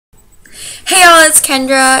Hey y'all, it's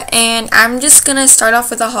Kendra, and I'm just gonna start off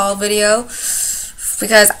with a haul video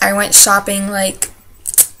because I went shopping like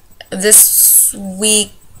this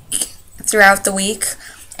week, throughout the week,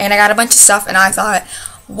 and I got a bunch of stuff, and I thought,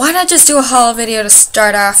 why not just do a haul video to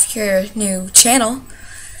start off your new channel?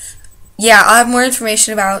 Yeah, I'll have more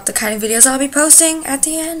information about the kind of videos I'll be posting at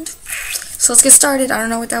the end. So let's get started. I don't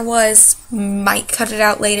know what that was. Might cut it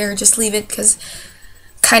out later, just leave it because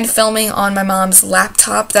kind of filming on my mom's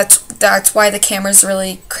laptop. That's why the camera's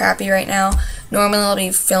really crappy right now. Normally I'll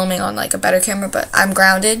be filming on like a better camera, but I'm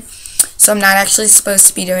grounded, so I'm not actually supposed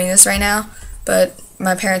to be doing this right now. But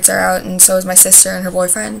my parents are out, and so is my sister and her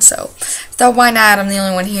boyfriend, so thought why not? I'm the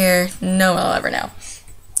only one here. No one will ever know.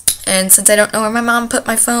 And since I don't know where my mom put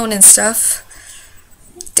my phone and stuff,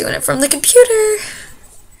 doing it from the computer.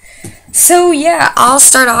 So yeah, I'll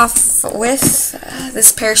start off with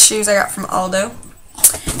this pair of shoes I got from Aldo.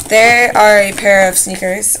 They are a pair of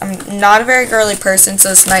sneakers. I'm not a very girly person, so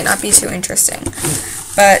this might not be too interesting.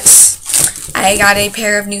 But I got a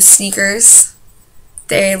pair of new sneakers.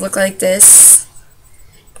 They look like this.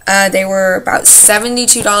 They were about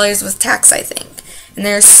 $72 with tax, I think. And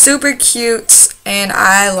they're super cute, and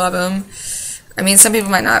I love them. I mean, some people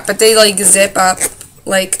might not, but they like zip up.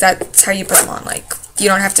 Like, that's how you put them on. Like, you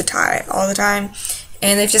don't have to tie all the time.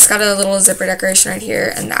 And they've just got a little zipper decoration right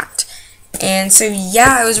here and that. And so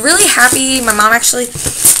yeah, I was really happy. My mom actually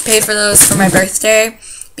paid for those for my birthday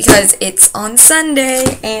because it's on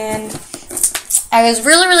Sunday, and I was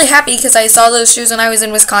really happy because I saw those shoes when I was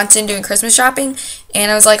in Wisconsin doing Christmas shopping, and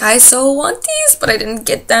I was like, I so want these, but I didn't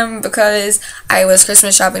get them because I was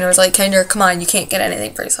Christmas shopping. I was like, Kendra, come on, you can't get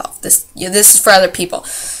anything for yourself. This is for other people.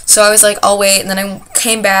 So I was like, I'll wait, and then I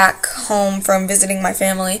came back home from visiting my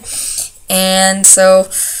family, and so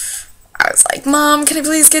I was like, Mom, can I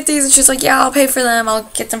please get these? And she was like, yeah, I'll pay for them. I'll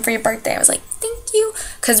get them for your birthday. I was like, thank you.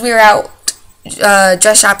 Because we were out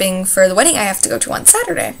dress shopping for the wedding I have to go to on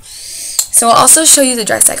Saturday. So I'll also show you the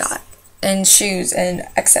dress I got, and shoes and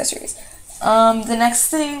accessories. The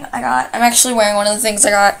next thing I got, I'm actually wearing one of the things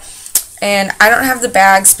I got, and I don't have the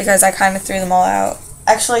bags because I kind of threw them all out.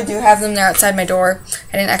 Actually, I do have them there outside my door.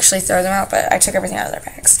 I didn't actually throw them out, but I took everything out of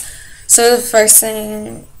their bags. So the first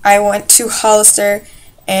thing, I went to Hollister,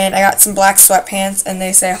 and I got some black sweatpants, and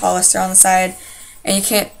they say Hollister on the side, and you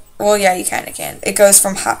can't, well, yeah, you kind of can. It goes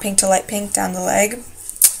from hot pink to light pink down the leg.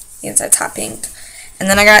 The inside's hot pink. And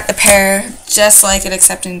then I got a pair just like it,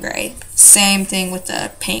 except in gray. Same thing with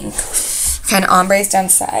the pink, kind of ombres down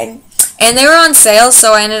the side. And they were on sale,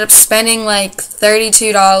 so I ended up spending like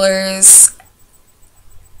 $32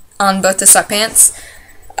 on both the sweatpants.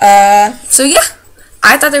 So yeah,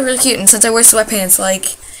 I thought they were really cute, and since I wear sweatpants like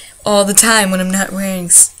all the time when I'm not wearing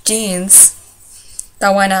jeans,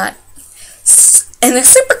 thought why not? And they're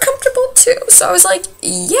super comfortable too, so I was like,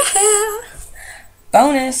 yeah,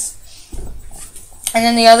 bonus. And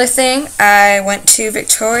then the other thing, I went to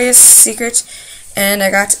Victoria's Secret, and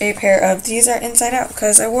I got a pair of, these are inside out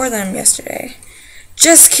because I wore them yesterday.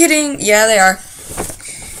 Just kidding. Yeah, they are.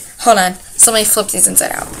 Hold on, somebody flip these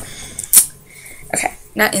inside out. Okay,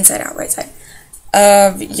 not inside out, right side.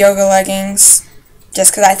 Of yoga leggings,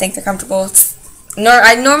 just because I think they're comfortable.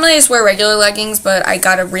 I normally just wear regular leggings, but I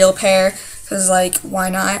got a real pair because, like, why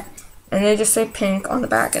not? And they just say pink on the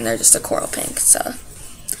back, and they're just a coral pink, so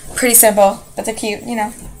pretty simple, but they're cute, you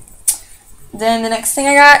know. Then the next thing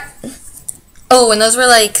I got, oh, and those were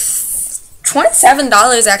like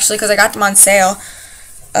 $27 actually because I got them on sale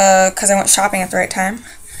because I went shopping at the right time.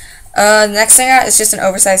 The next thing I got is just an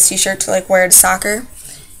oversized t-shirt to like wear to soccer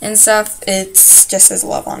and stuff. It's just says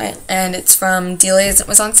love on it, and it's from Dealey's. It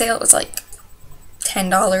was on sale. It was like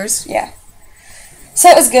 $10. Yeah, so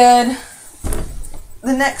it was good.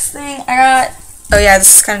 The next thing I got, oh yeah,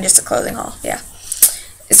 this is kind of just a clothing haul. Yeah,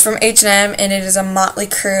 it's from H&M, and it is a Motley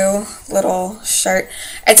Crue little shirt.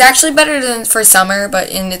 It's actually better than for summer, but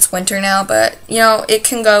it's winter now. But you know, it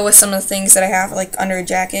can go with some of the things that I have, like under a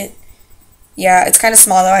jacket. Yeah, it's kind of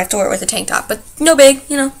small though. I have to wear it with a tank top, but no big.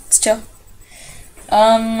 You know, it's chill.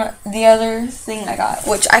 The other thing I got,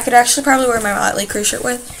 which I could actually probably wear my Motley Crue shirt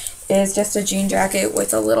with, is just a jean jacket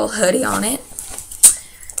with a little hoodie on it.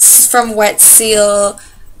 This is from Wet Seal.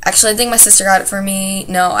 Actually, I think my sister got it for me.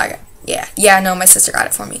 No, my sister got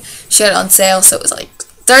it for me. She had it on sale, so it was like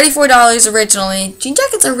 $34 originally. Jean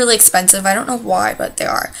jackets are really expensive. I don't know why, but they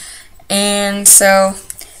are. And so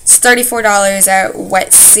it's $34 at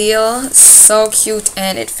Wet Seal. So cute,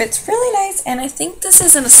 and it fits really nice. And I think this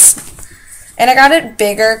is in a, and I got it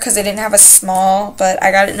bigger because I didn't have a small, but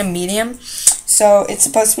I got it in a medium. So it's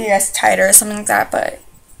supposed to be, I guess, tighter or something like that. But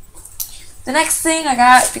the next thing I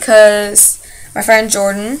got, because my friend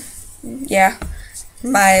Jordan, yeah,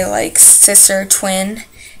 my like sister twin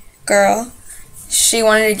girl, she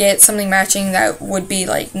wanted to get something matching that would be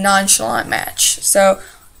like nonchalant match. So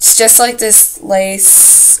it's just like this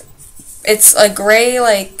lace. It's a gray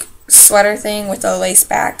like sweater thing with a lace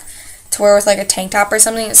back to wear with like a tank top or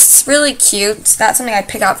something. It's really cute. It's not something I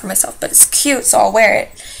pick out for myself, but it's cute, so I'll wear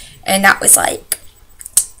it. And that was like,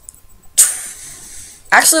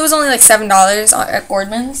 actually it was only like $7 at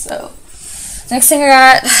Boardman. So next thing I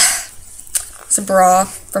got is a bra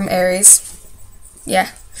from Aries. Yeah.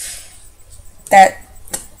 That,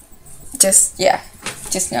 just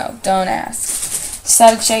no, don't ask. Just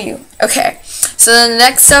thought I'd show you. Okay, so the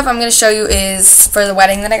next stuff I'm going to show you is for the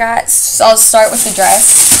wedding that I got. So I'll start with the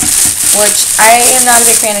dress, which I am not a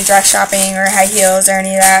big fan of dress shopping or high heels or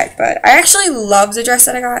any of that, but I actually love the dress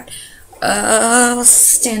that I got. I'll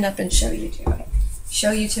stand up and show you to it.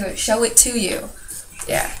 Show it to you.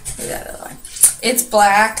 Yeah, do that other one. It's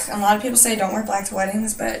black. A lot of people say don't wear black to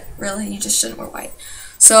weddings, but really, you just shouldn't wear white.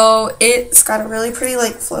 So it's got a really pretty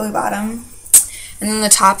like flowy bottom, and then the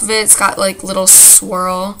top of it's got like little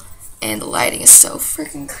swirl, and the lighting is so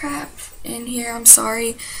freaking crap in here. I'm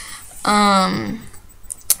sorry.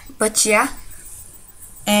 But yeah,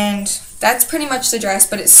 and that's pretty much the dress,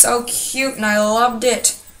 but it's so cute and I loved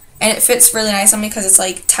it, and it fits really nice on me because it's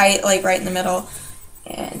like tight, like right in the middle,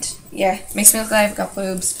 and yeah, it makes me look like I've got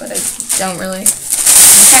boobs, but I don't really.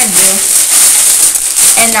 I kind of do.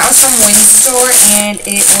 And that was from Windsor, and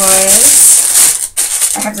it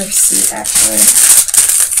was, I have the receipt actually,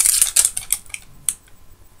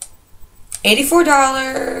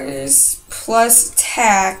 $84 plus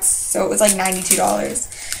tax, so it was like $92.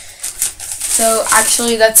 So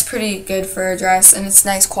actually that's pretty good for a dress, and it's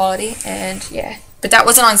nice quality, and yeah. But that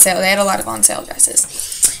wasn't on sale. They had a lot of on sale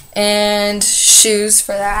dresses. And shoes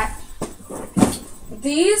for that.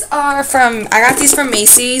 These are from, I got these from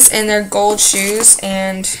Macy's, and they're gold shoes,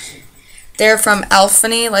 and they're from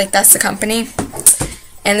Alphany, like that's the company,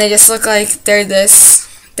 and they just look like they're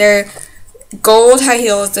gold high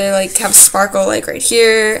heels. They like have sparkle like right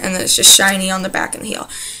here, and then it's just shiny on the back and the heel,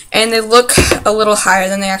 and they look a little higher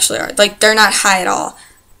than they actually are. Like they're not high at all.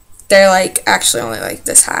 They're like actually only like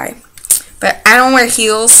this high, but I don't wear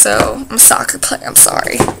heels, so I'm a soccer player. I'm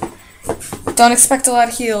sorry. Don't expect a lot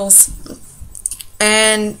of heels.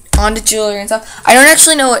 And on to jewelry and stuff. I don't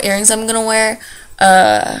actually know what earrings I'm going to wear.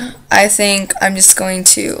 I think I'm just going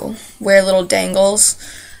to wear little dangles,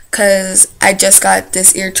 because I just got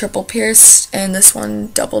this ear triple pierced, and this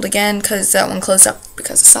one doubled again because that one closed up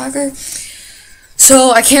because of soccer.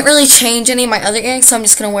 So I can't really change any of my other earrings, so I'm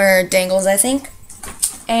just going to wear dangles, I think.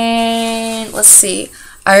 And let's see.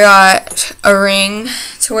 I got a ring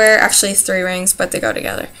to wear. Actually 3 rings, but they go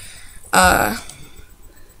together.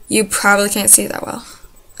 You probably can't see that well.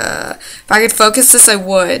 If I could focus this, I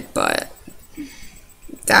would, but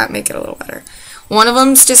that make it a little better. One of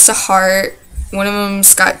them's just a heart. One of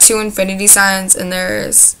them's got 2 infinity signs, and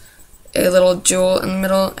there's a little jewel in the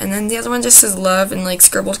middle. And then the other one just says love in like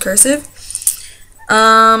scribbled cursive.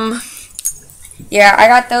 Yeah, I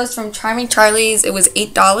got those from Charming Charlie's. It was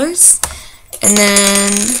 $8. And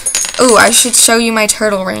then, oh, I should show you my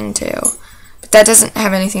turtle ring too. But that doesn't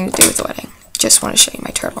have anything to do with the wedding. Just want to show you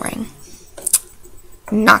my turtle ring.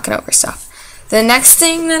 Not gonna overstuff. The next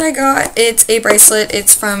thing that I got, it's a bracelet.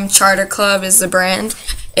 It's from Charter Club is the brand.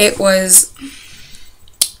 It was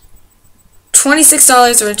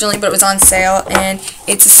 $26 originally, but it was on sale, and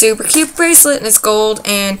it's a super cute bracelet, and it's gold,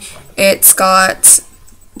 and it's got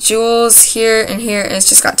jewels here and here, and it's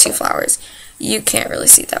just got 2 flowers. You can't really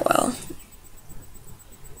see that well,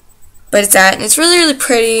 but it's that, and it's really, really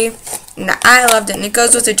pretty, and I loved it, and it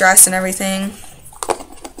goes with the dress and everything.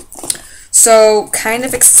 So, kind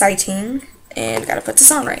of exciting, and gotta put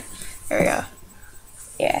this on right. There we go.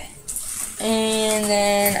 Yeah. And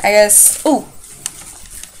then, I guess, oh,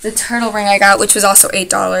 the turtle ring I got, which was also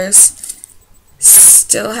 $8,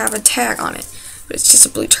 still have a tag on it, but it's just a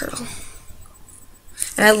blue turtle.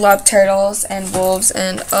 And I love turtles and wolves,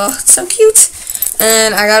 and oh, it's so cute.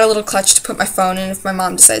 And I got a little clutch to put my phone in if my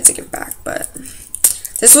mom decides to give it back, but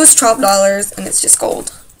this was $12, and it's just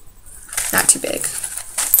gold. Not too big.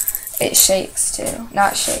 It shakes, too.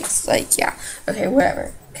 Not shakes, like, yeah. Okay,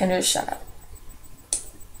 whatever. Can just shut up.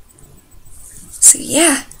 So,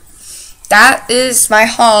 yeah. That is my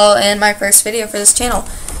haul and my first video for this channel.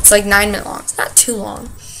 It's like 9-minute long. It's not too long.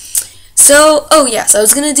 So, oh yes, I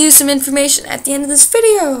was going to do some information at the end of this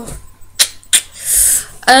video.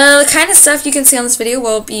 The kind of stuff you can see on this video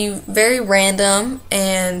will be very random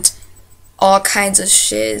and all kinds of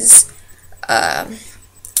shiz.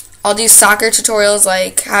 I'll do soccer tutorials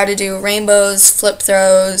like how to do rainbows, flip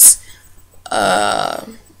throws,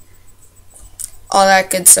 all that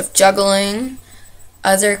good stuff, juggling,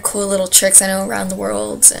 other cool little tricks I know around the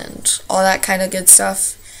world, and all that kind of good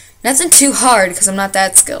stuff. Nothing too hard because I'm not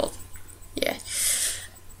that skilled. Yeah.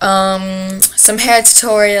 Some hair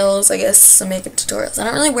tutorials, I guess, some makeup tutorials. I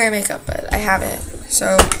don't really wear makeup, but I have it.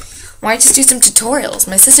 So, why just do some tutorials?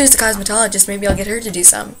 My sister's a cosmetologist, maybe I'll get her to do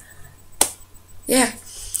some. Yeah.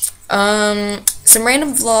 Some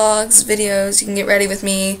random vlogs, videos, you can get ready with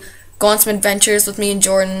me, go on some adventures with me and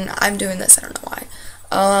Jordan. I'm doing this, I don't know why.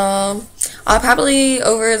 I'll probably,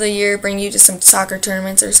 over the year, bring you to some soccer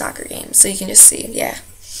tournaments or soccer games, so you can just see, yeah.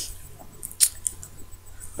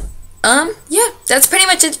 Yeah, that's pretty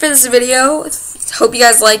much it for this video. Hope you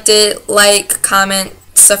guys liked it. Like, comment,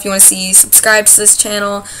 stuff you want to see. Subscribe to this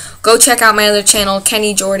channel. Go check out my other channel,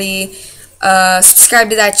 Kenny Jordy. Subscribe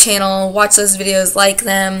to that channel. Watch those videos, like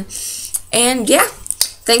them. And, yeah.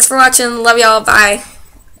 Thanks for watching. Love y'all. Bye.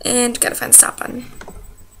 And gotta find the stop button.